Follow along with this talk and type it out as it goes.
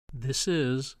This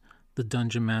is the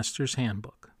Dungeon Master's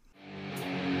Handbook.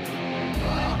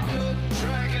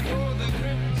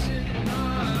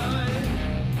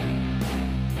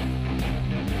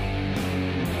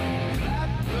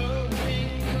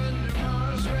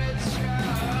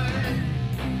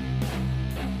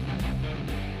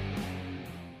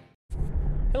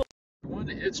 Hello, everyone.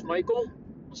 It's Michael,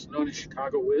 also known as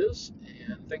Chicago Wiz,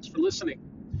 and thanks for listening.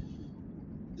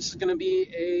 This is going to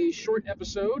be a short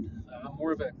episode,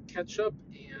 more of a catch-up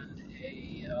and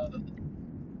a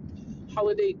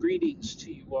holiday greetings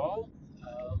to you all.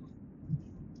 I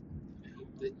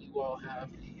hope that you all have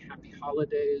a happy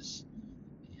holidays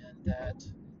and that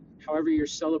however you're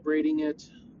celebrating it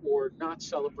or not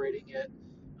celebrating it,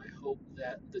 I hope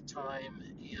that the time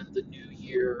and the new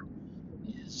year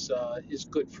is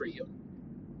good for you,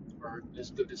 or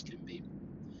as good as can be.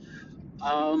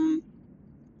 My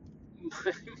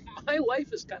life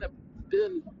has kind of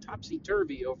been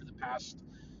topsy-turvy over the past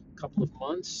couple of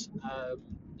months. I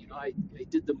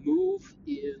did the move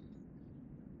in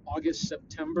August,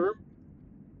 September,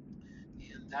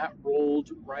 and that rolled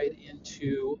right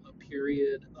into a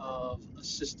period of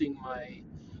assisting my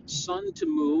son to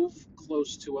move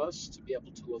close to us to be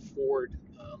able to afford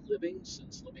living,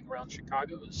 since living around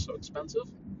Chicago is so expensive.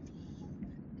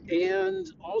 And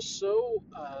also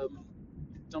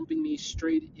dumping me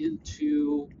straight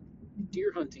into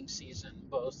deer hunting season,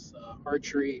 both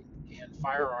archery and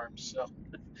firearms. So,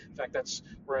 in fact, that's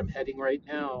where I'm heading right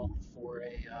now for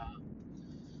a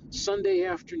Sunday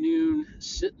afternoon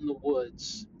sit in the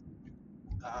woods.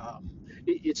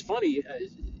 It's funny.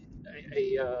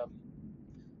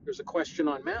 There's a question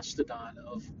on Mastodon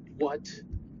of what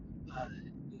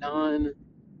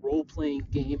non-role-playing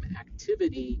game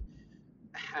activity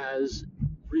has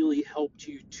really helped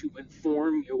you to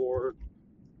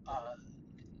uh,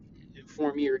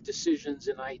 inform your decisions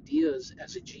and ideas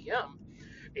as a GM.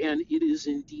 And it is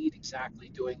indeed exactly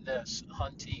doing this: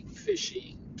 hunting,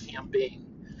 fishing, camping,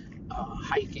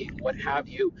 hiking, what have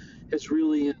you, has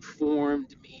really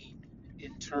informed me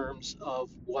in terms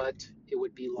of what it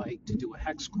would be like to do a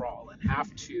hex crawl and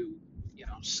have to,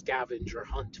 scavenge or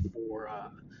hunt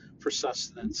for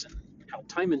sustenance, and how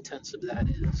time intensive that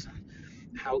is, and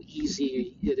how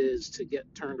easy it is to get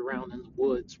turned around in the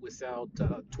woods without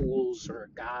tools or a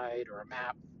guide or a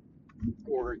map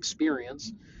or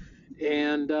experience.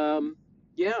 And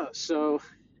so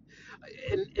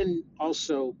and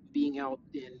also being out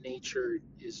in nature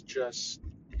is just,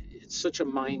 it's such a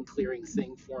mind clearing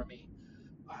thing for me.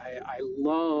 I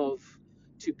love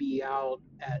to be out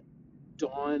at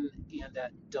dawn and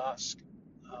at dusk,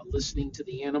 listening to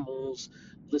the animals,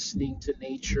 listening to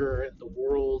nature and the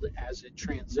world as it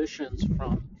transitions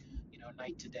from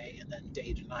night to day and then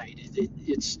day to night.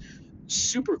 It's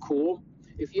super cool.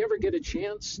 If you ever get a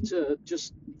chance to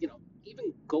just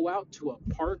even go out to a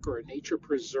park or a nature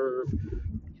preserve,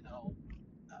 a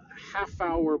half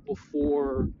hour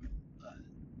before uh,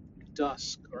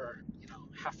 dusk, or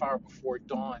half hour before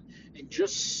dawn, and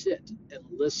just sit and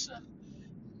listen,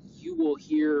 you will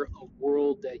hear a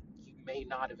world that you may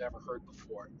not have ever heard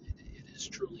before. It is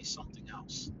truly something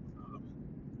else.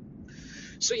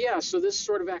 So this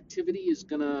sort of activity is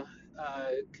going to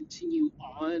continue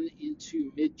on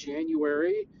into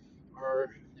mid-January,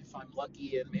 or if I'm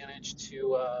lucky and manage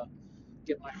to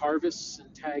get my harvests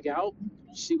and tag out,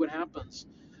 we'll see what happens.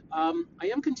 I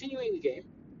am continuing the game.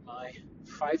 My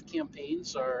 5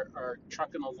 campaigns are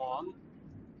trucking along.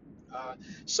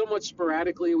 Somewhat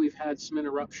sporadically, we've had some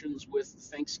interruptions with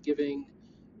Thanksgiving,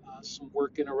 some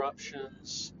work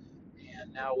interruptions,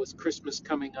 and now with Christmas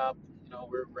coming up,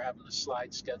 we're having to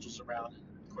slide schedules around, and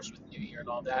of course with New Year and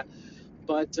all that.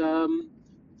 But I'm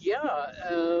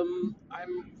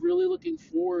really looking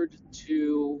forward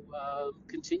to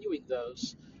continuing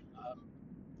those,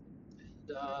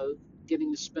 and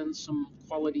getting to spend some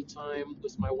quality time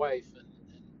with my wife, and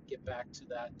get back to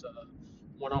that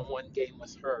one-on-one game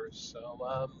with her.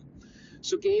 So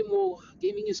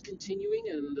gaming is continuing,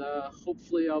 and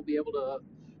hopefully I'll be able to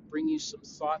bring you some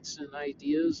thoughts and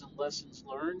ideas and lessons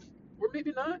learned, or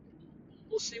maybe not.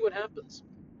 We'll see what happens.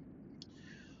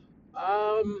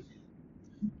 Um,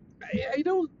 I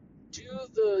don't do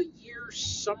the year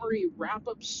summary wrap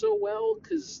up so well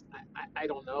because I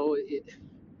don't know it.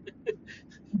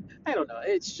 I don't know.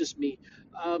 It's just me.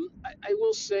 I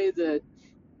will say that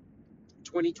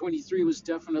 2023 was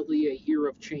definitely a year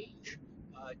of change.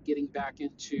 Getting back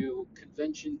into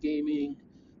convention gaming,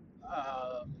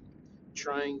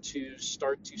 trying to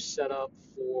start to set up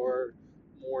for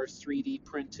more 3D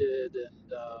printed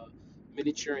and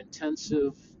miniature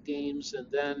intensive games,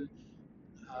 and then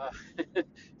uh,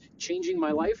 changing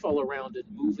my life all around and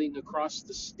moving across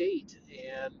the state,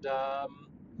 and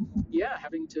yeah,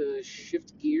 having to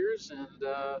shift gears and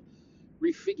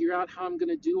refigure out how I'm going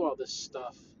to do all this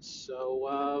stuff.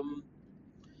 So,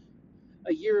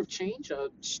 a year of change,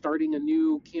 starting a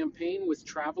new campaign with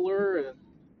Traveler and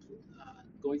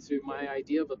going through my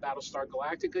idea of a Battlestar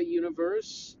Galactica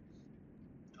universe.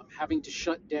 I'm having to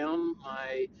shut down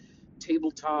my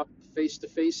tabletop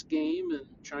face-to-face game and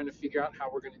trying to figure out how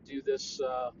we're going to do this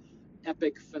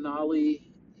epic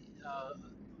finale uh,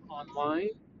 online.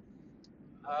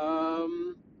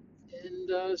 Um,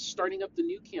 and starting up the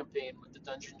new campaign with the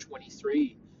Dungeon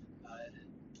 23,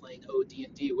 playing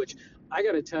OD&D, which I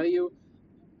got to tell you,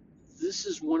 this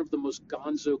is one of the most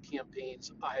gonzo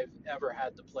campaigns I've ever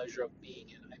had the pleasure of being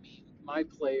in. I mean, my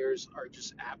players are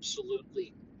just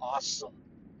absolutely awesome.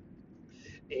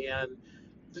 And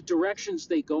the directions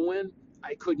they go in,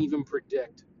 I couldn't even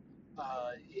predict.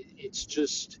 It's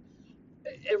just,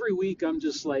 every week I'm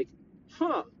just like,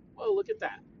 huh, well, look at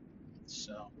that.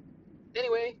 So,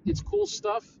 anyway, it's cool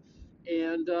stuff.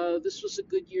 And this was a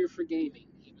good year for gaming,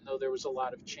 even though there was a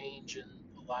lot of change and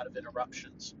a lot of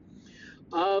interruptions.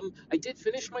 I did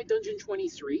finish my Dungeon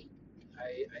 23.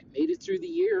 I made it through the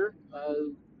year.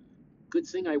 Good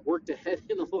thing I worked ahead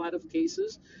in a lot of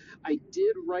cases. I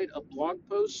did write a blog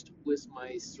post with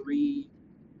my three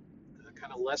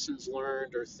kind of lessons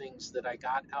learned or things that I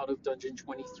got out of Dungeon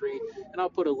 23, and I'll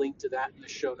put a link to that in the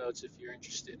show notes if you're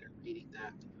interested in reading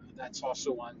that. That's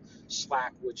also on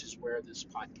Slack, which is where this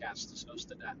podcast is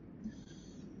hosted at.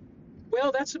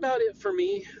 Well, that's about it for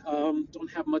me.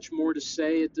 Don't have much more to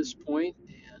say at this point,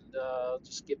 and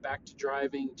just get back to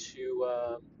driving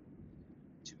to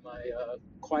my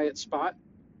quiet spot.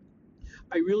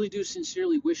 I really do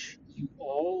sincerely wish you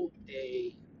all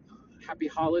a happy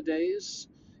holidays.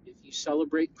 If you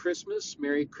celebrate Christmas,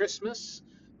 Merry Christmas.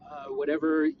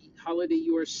 Whatever holiday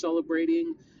you are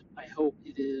celebrating, I hope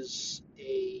it is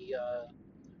a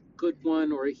good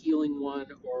one or a healing one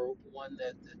or one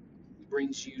that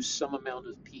brings you some amount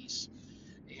of peace.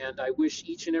 And I wish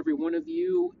each and every one of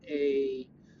you a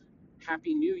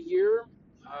happy new year.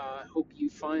 I hope you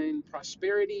find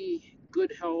prosperity,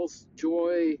 good health,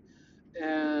 joy,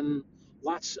 and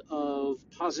lots of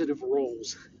positive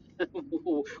rolls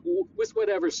with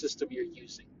whatever system you're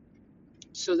using.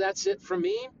 So that's it from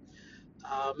me.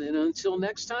 And until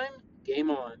next time,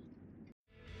 game on.